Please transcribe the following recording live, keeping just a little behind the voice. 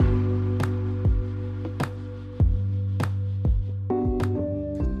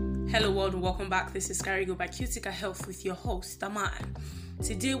Hello world and welcome back. This is Carigo by Cutica Health with your host, Aman.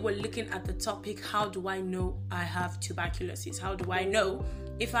 Today we're looking at the topic, how do I know I have tuberculosis? How do I know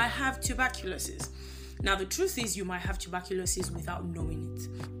if I have tuberculosis? Now the truth is you might have tuberculosis without knowing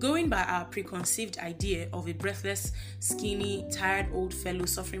it. Going by our preconceived idea of a breathless, skinny, tired old fellow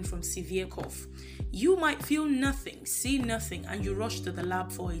suffering from severe cough, you might feel nothing, see nothing, and you rush to the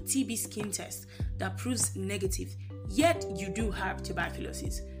lab for a TB skin test that proves negative, yet you do have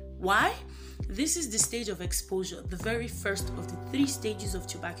tuberculosis. Why? This is the stage of exposure, the very first of the 3 stages of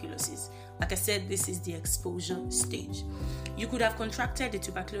tuberculosis. Like I said, this is the exposure stage. You could have contracted the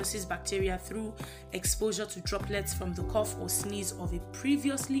tuberculosis bacteria through exposure to droplets from the cough or sneeze of a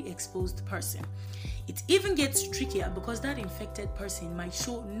previously exposed person. It even gets trickier because that infected person might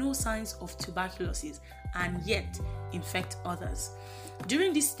show no signs of tuberculosis and yet infect others.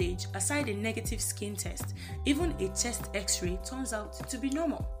 During this stage, aside a negative skin test, even a chest x-ray turns out to be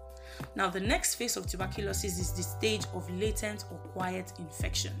normal. Now, the next phase of tuberculosis is the stage of latent or quiet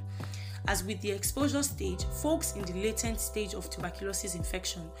infection. As with the exposure stage, folks in the latent stage of tuberculosis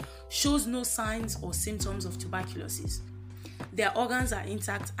infection shows no signs or symptoms of tuberculosis. Their organs are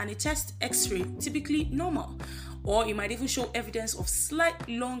intact and a chest x-ray typically normal, or it might even show evidence of slight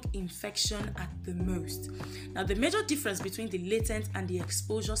lung infection at the most. Now, the major difference between the latent and the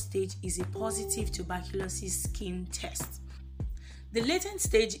exposure stage is a positive tuberculosis skin test. The latent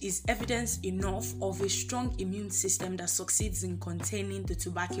stage is evidence enough of a strong immune system that succeeds in containing the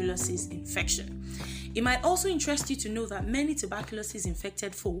tuberculosis infection. It might also interest you to know that many tuberculosis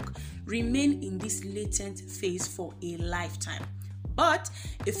infected folk remain in this latent phase for a lifetime. But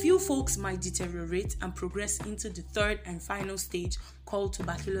a few folks might deteriorate and progress into the 3rd and final stage called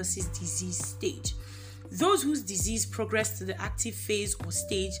tuberculosis disease stage. Those whose disease progressed to the active phase or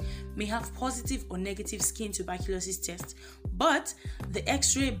stage may have positive or negative skin tuberculosis tests, but the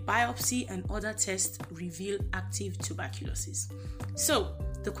X-ray, biopsy, and other tests reveal active tuberculosis. So,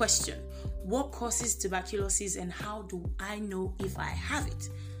 the question, what causes tuberculosis and how do I know if I have it?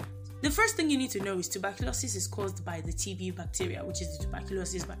 The first thing you need to know is tuberculosis is caused by the TB bacteria, which is the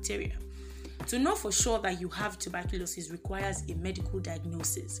tuberculosis bacteria. To know for sure that you have tuberculosis requires a medical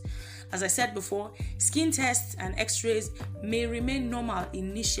diagnosis. As I said before, skin tests and x-rays may remain normal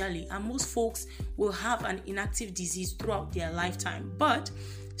initially, and most folks will have an inactive disease throughout their lifetime, but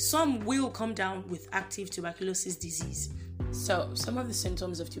some will come down with active tuberculosis disease. So, some of the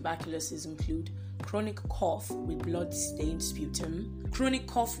symptoms of tuberculosis include chronic cough with blood-stained sputum, chronic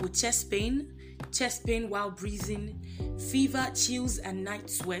cough with chest pain while breathing, fever, chills, and night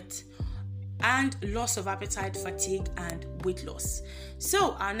sweat, and loss of appetite, fatigue, and weight loss.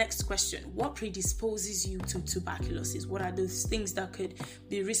 So our next question, what predisposes you to tuberculosis? What are those things that could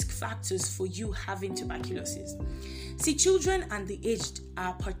be risk factors for you having tuberculosis? See, children and the aged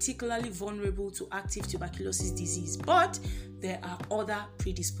are particularly vulnerable to active tuberculosis disease, but there are other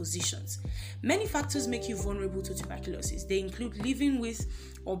predispositions. Many factors make you vulnerable to tuberculosis. They include living with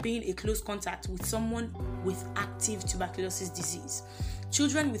or being in close contact with someone with active tuberculosis disease.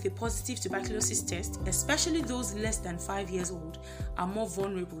 Children with a positive tuberculosis test, especially those less than 5 years old, are more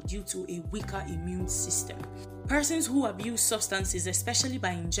vulnerable due to a weaker immune system. Persons who abuse substances, especially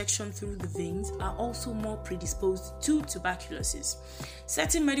by injection through the veins, are also more predisposed to tuberculosis.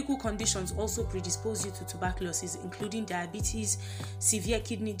 Certain medical conditions also predispose you to tuberculosis, including diabetes, severe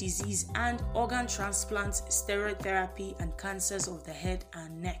kidney disease, and organ transplants, steroid therapy, and cancers of the head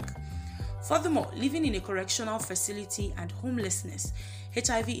and neck. Furthermore, living in a correctional facility and homelessness,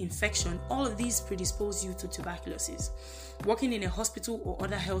 HIV infection, all of these predispose you to tuberculosis. Working in a hospital or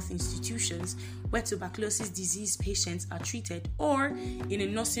other health institutions where tuberculosis disease patients are treated, or in a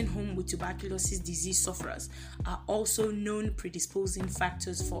nursing home with tuberculosis disease sufferers, are also known predisposing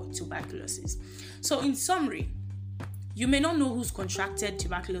factors for tuberculosis. So in summary, you may not know who's contracted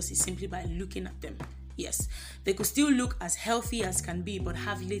tuberculosis simply by looking at them. Yes, they could still look as healthy as can be but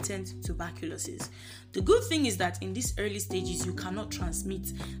have latent tuberculosis. The good thing is that in these early stages you cannot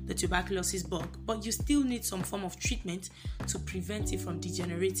transmit the tuberculosis bug, but you still need some form of treatment to prevent it from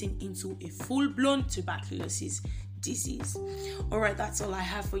degenerating into a full-blown tuberculosis disease. Alright, that's all I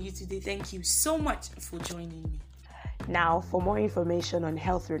have for you today. Thank you so much for joining me. Now, for more information on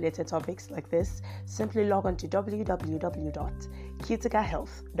health-related topics like this, simply log on to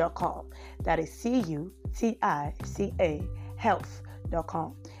www.cuticahealth.com. That is CUTICA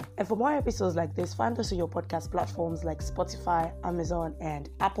health.com. And for more episodes like this, find us on your podcast platforms like Spotify, Amazon, and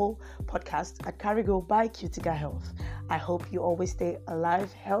Apple Podcasts at Carigo by Cutica Health. I hope you always stay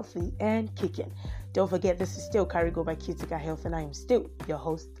alive, healthy, and kicking. Don't forget, this is still Carigo by Cutica Health, and I am still your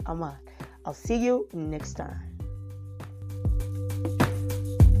host, Aman. I'll see you next time.